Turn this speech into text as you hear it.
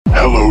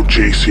Hello,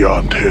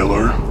 Jason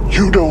Taylor.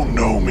 You don't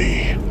know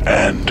me,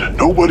 and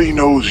nobody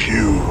knows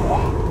you.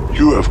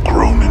 You have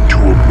grown into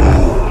a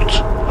mold,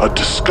 a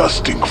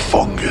disgusting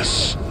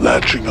fungus,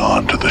 latching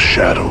on to the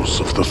shadows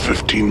of the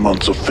 15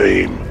 months of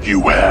fame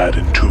you had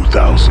in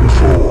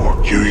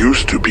 2004. You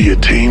used to be a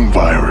tame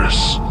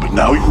virus, but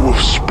now you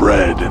have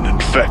spread and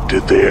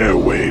infected the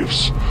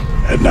airwaves,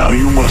 and now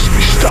you must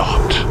be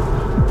stopped.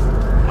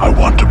 I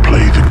want to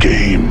play the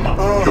game.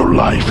 Your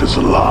life is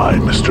a lie,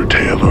 Mr.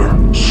 Taylor.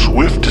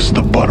 Swift is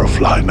the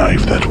butterfly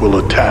knife that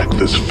will attack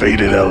this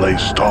faded LA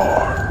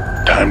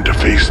star. Time to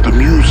face the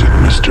music,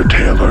 Mr.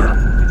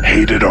 Taylor.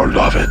 Hate it or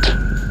love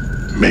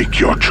it. Make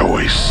your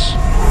choice.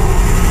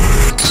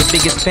 The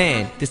biggest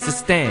fan, this is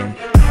Stan.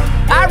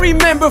 I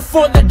remember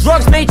before the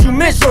drugs made you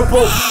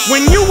miserable,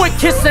 when you were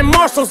kissing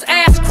Marshall's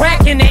ass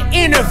crack in an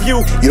interview.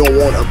 You don't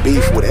want a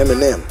beef with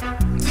Eminem.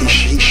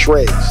 He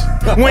shreds.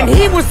 When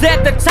he was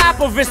at the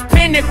top of his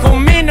pinnacle,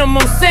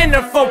 minimum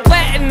centerfold,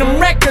 platinum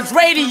records,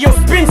 radio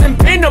spins and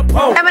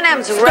pinnacle.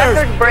 Eminem's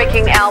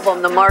record-breaking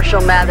album, the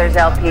Marshall Mathers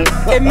LP.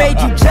 It made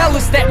you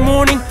jealous that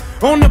morning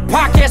on the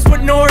podcast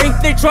with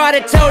Nori. They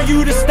tried to tell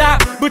you to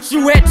stop, but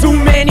you had too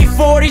many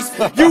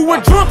 40s. You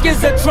were drunk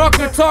as a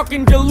trucker,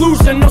 talking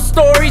delusional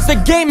stories.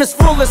 The game is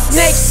full of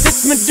snakes,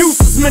 it's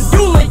Medusa's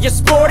medulla you're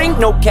sporting.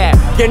 No cap,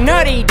 your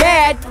nutty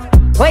dad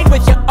played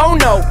with your oh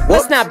no.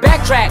 Let's not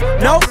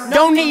backtrack, no,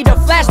 don't need a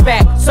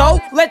flashback. So,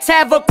 let's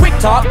have a quick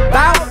talk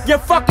about your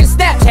fucking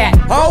Snapchat,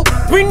 ho.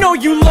 We know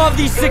you love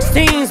these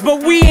 16s,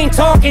 but we ain't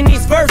talking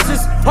these verses.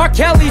 R.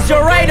 Kelly's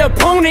your right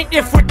opponent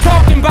if we're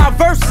talking about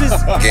verses.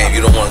 Game,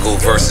 you don't want to go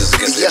verses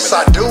against him. Yes,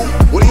 I do.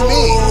 What do you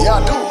mean?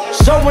 Yeah, I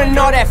do. Showing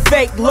all that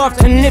fake love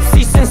to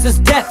Nipsey since his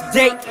death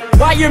date.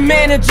 While your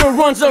manager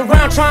runs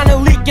around trying to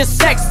leak your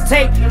sex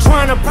tape,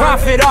 trying to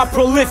profit off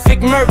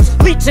prolific merch,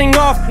 leeching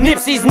off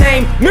Nipsey's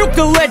name. Milk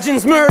the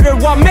legend's murder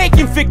while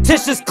making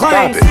fictitious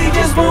claims. We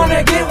just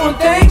wanna get one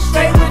thing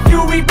straight with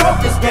you, we broke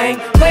this game.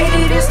 Played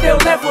it and still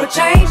left with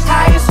change.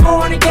 Highest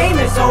score in the game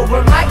is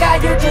over. My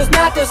guy, you're just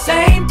not the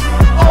same.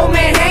 Old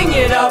man, hang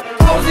it up.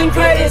 Closing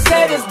credits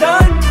said it's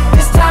done.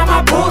 It's time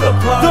I pull the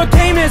plug. The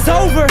game is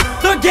over.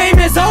 The game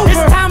is over.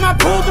 It's time I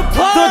pull the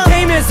plug. The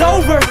game is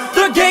over.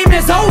 The game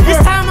is over.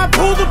 It's time I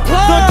pull the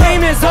plug. The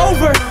game is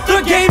over.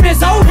 The game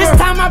is over. It's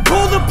time I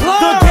pull the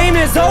plug. The game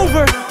is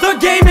over. The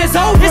game is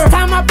over. It's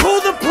time I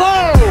pull the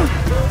plug.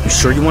 You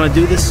sure you want to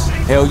do this?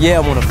 Hell yeah, I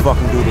want to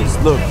fucking do this.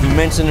 Look, he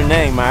mentioned the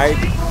name, alright?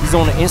 He's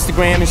on the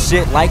Instagram and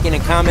shit, liking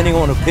and commenting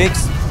on the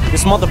pics.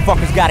 This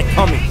motherfucker's got it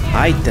coming.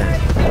 Aight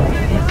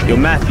then. Yo,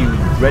 Matthew,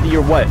 ready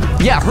or what?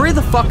 Yeah, hurry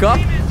the fuck up.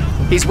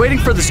 He's waiting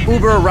for this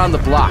Uber around the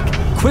block.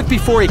 Quick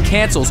before he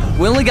cancels.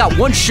 We only got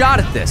one shot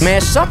at this.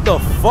 Man, shut the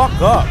fuck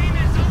up.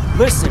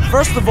 Listen,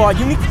 first of all,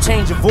 you need to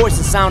change your voice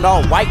and sound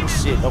all white and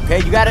shit,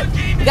 okay? You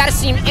gotta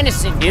seem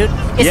innocent, dude.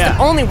 It's the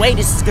only way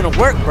this is gonna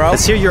work, bro.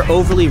 Let's hear your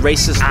overly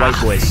racist white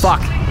voice.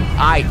 Fuck.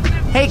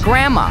 Hey,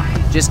 Grandma.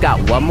 Just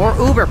got one more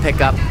Uber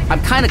pickup.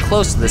 I'm kinda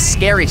close to the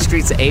scary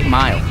streets of 8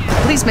 Mile.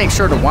 Please make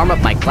sure to warm up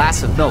my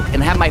glass of milk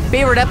and have my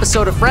favorite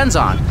episode of Friends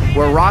on,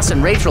 where Ross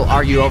and Rachel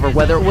argue over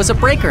whether it was a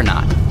break or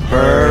not.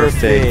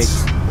 Perfect.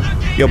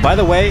 Yo, by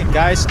the way,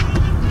 guys,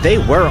 they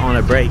were on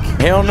a break.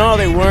 Hell no,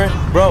 they weren't.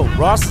 Bro,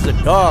 Ross is a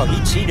dog.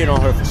 He cheated on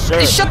her for sure.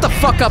 Hey, shut the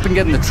fuck up and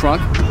get in the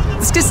trunk.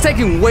 This is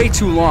taking way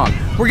too long.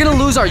 We're gonna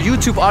lose our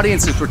YouTube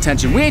audience's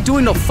retention. We ain't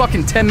doing no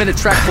fucking 10-minute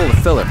track full of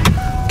filler.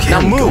 Okay,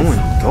 now move.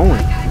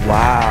 Going.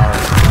 Wow.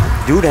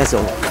 Dude has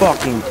a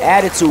fucking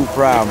attitude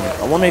problem.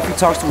 I wonder if he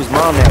talks to his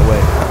mom that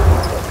way.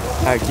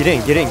 Alright, get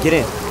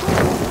in.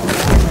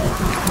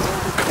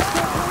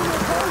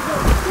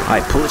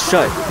 Alright, pull it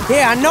shut.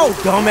 Yeah, I know,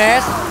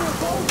 dumbass.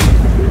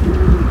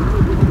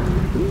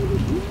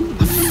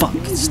 Fuck,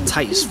 it's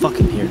tight as fuck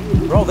in here.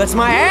 Bro, that's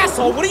my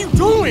asshole. What are you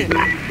doing?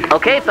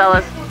 Okay,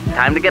 fellas.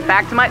 Time to get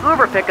back to my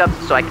Uber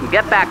pickups so I can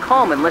get back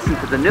home and listen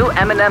to the new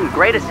Eminem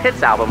Greatest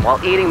Hits album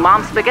while eating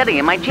mom's spaghetti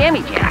in my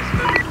jammy jams.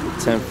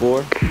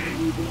 10-4.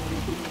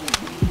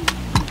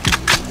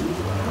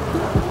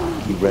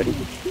 You ready?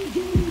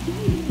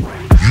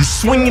 You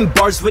swinging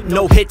bars with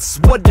no hits,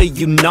 what are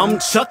you, numb?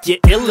 Chuck, you're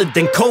iller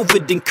than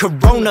COVID and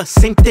Corona,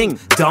 same thing,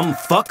 dumb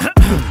fuck.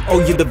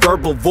 Oh, you're the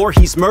verbal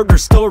Voorhees, murder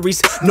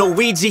stories, no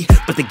Ouija.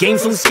 But the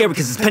game's only scary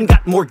cause his pen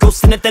got more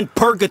ghosts in it than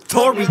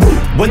purgatory.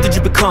 When did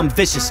you become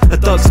vicious? A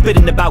thug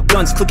spitting about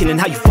guns, clicking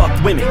and how you fuck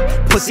women.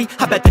 Pussy,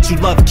 I bet that you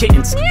love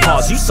kittens.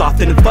 Pause, you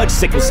soften and fudge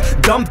sickles.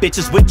 Dumb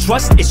bitches with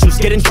trust issues,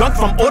 getting drunk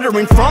from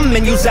ordering from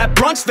menus at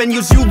brunch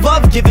venues. You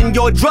love giving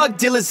your drug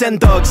dealers and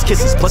thugs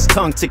kisses, plus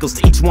tongue tickles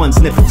to each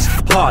one's nipples.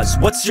 Pause,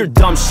 what's your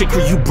dumb shit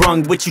crew you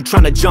brung with you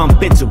trying to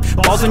jump into?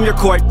 Balls on your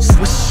court,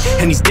 swish,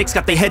 and these dicks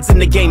got their heads in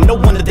the game. No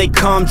wonder they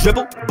come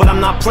dribble, but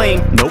I'm not playing.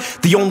 Nope.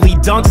 The only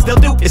dunks they'll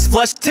do is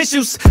flush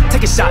tissues.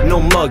 Take a shot,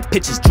 no mug,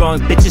 pitches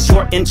drunk, bitches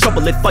you're in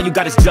trouble if all you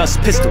got is just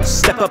pistols.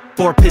 Step up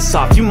or piss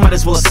off, you might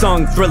as well have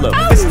sung Thriller.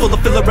 Fist full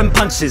of filler and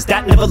punches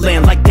that never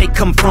land like they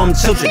come from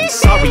children.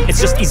 Sorry,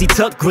 it's just easy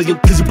to grill you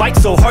cause you bite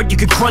so hard you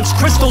could crunch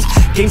crystals.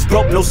 Game's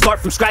broke, no start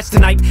from scratch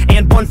tonight,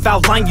 and one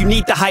foul line you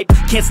need the hype.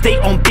 Can't stay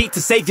on beat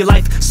to save your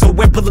life. so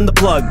we're pulling the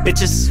plug,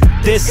 bitches.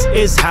 This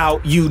is how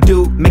you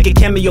do. Make a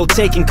cameo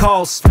taking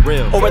calls,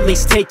 or at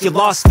least take your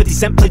loss. 50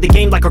 Cent played the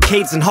game like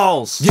arcades and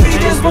halls. We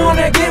just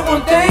wanna get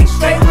one thing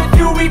straight with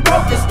you, we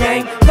broke this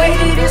game. Played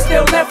it and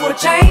still left with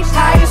change.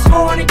 Highest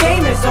score in the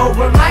game is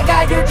over. My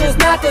guy, you're just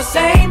not the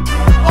same.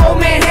 Oh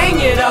man, hang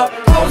it up.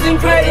 Closing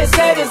credits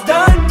said it's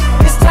done.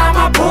 It's time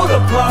I pull the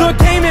plug.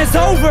 The game is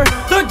over.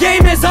 The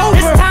game is over.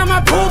 It's time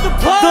I pull the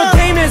plug. The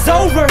game is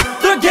over.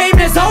 The game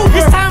is over.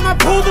 It's time I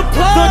pull the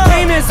plug. The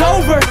game is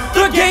over.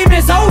 The game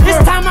is over.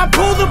 It's time I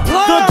pull the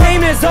plug. The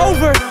game is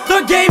over.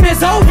 The game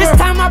is over. It's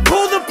time I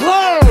pull the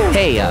plug.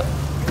 Hey,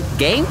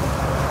 game?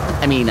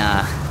 I mean,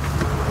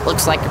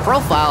 looks like your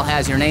profile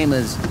has your name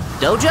as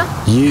Doja?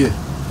 Yeah,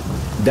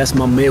 that's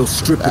my male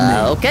stripper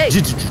name. Okay.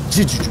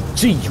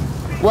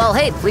 Well,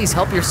 hey, please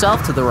help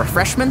yourself to the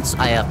refreshments.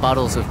 I have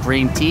bottles of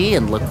green tea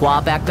and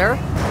liqueur back there.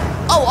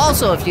 Oh,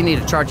 also, if you need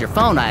to charge your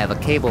phone, I have a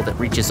cable that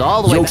reaches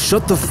all the way Yo, back.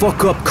 shut the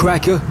fuck up,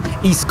 cracker.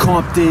 East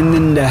Compton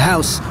in the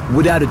house,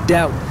 without a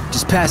doubt.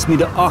 Just pass me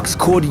the aux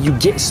cord and you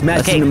get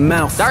smacked in the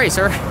mouth. Sorry,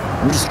 sir.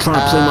 I'm just trying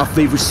to play my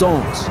favorite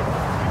songs.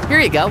 Here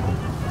you go.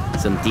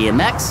 Some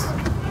DMX,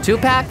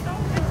 2-pack,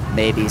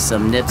 maybe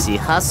some Nipsey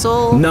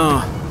Hussle.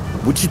 Nah,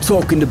 what you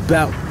talking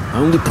about? I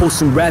only post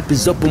some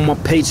rappers up on my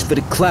page for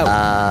the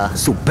clout.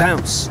 So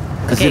bounce,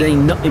 cause it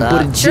ain't nothing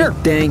but a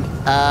G-thing.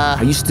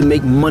 I used to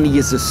make money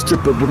as a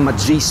stripper with my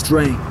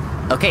G-string.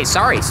 Okay,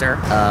 sorry, sir.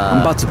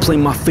 I'm about to play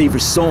my favorite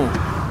song.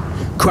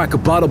 Crack a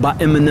Bottle by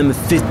Eminem and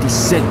 50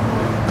 Cent.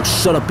 Now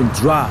shut up and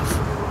drive.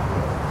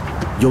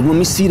 Yo, let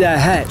me see that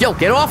hat. Yo,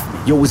 get off me.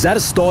 Yo, was that a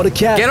starter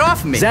cap? Get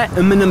off me. Is that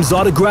Eminem's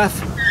autograph?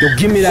 Yo,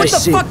 give me that shit.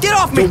 What the fuck? Get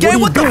off me, Yo,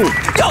 what are you doing?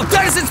 Yo,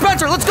 Denace and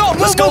Spencer, let's go.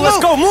 Let's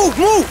go, move.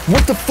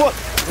 What the fuck?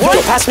 What?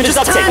 Yo, pass me the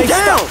duct tape. Calm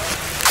down.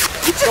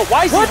 Yo,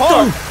 why is he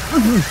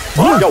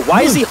hard? Yo,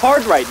 why is he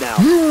hard right now?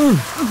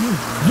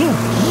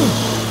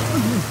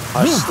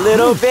 Hush,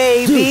 little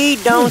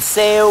baby, don't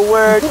say a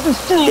word.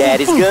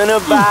 Daddy's gonna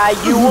buy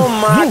you a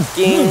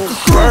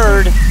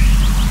mockingbird.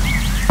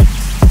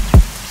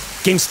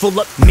 Games full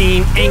of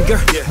mean anger.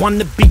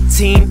 Wanna be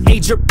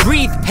teenager,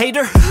 breathe,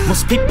 hater.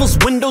 Most people's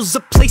windows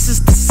are places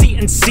to see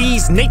and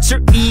seize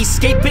nature,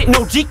 escape it.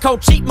 No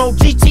G-code, cheat mode,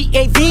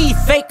 GTAV,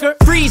 faker.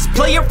 Freeze,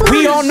 player, freeze.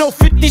 We all know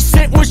 50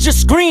 Cent was your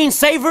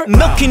screensaver.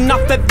 Milking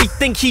off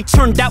everything he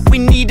turned out, we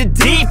need a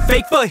deep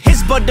fake. But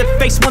his butter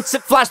face once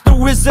it flashed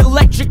through his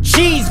electric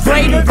cheese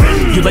grater.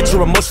 You let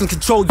your emotions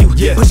control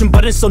you, pushing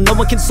buttons so no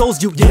one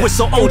consoles you. You were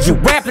so old, you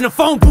rap in a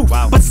phone booth,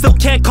 but still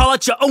can't call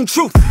out your own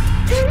truth.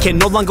 Can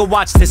no longer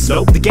watch this.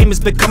 The game is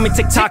becoming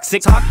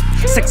tick-toxic.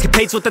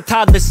 Sexcapades with the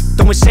toddlers,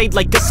 throwing shade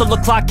like this all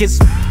clock is.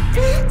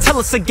 Tell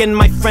us again,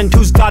 my friend,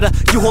 whose daughter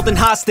you holding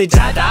hostage?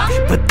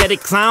 Pathetic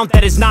clown,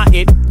 that is not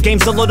it.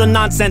 Game's a load of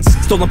nonsense.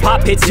 Stolen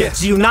pop hits,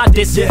 so you not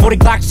this. 40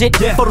 Glock shit,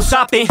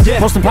 photoshopping,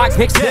 posting box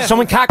pics,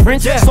 showing cock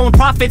prints, stolen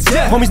profits.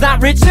 Homie's not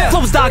rich,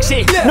 Close dog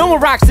shit. no one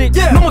rocks it,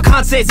 No more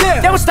concerts,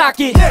 they don't stock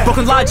it.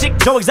 Broken logic,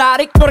 Joe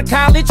Exotic, go to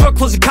college, or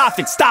close your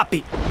coffin. Stop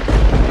it.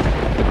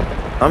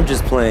 I'm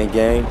just playing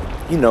game.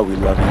 You know we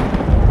love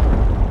you.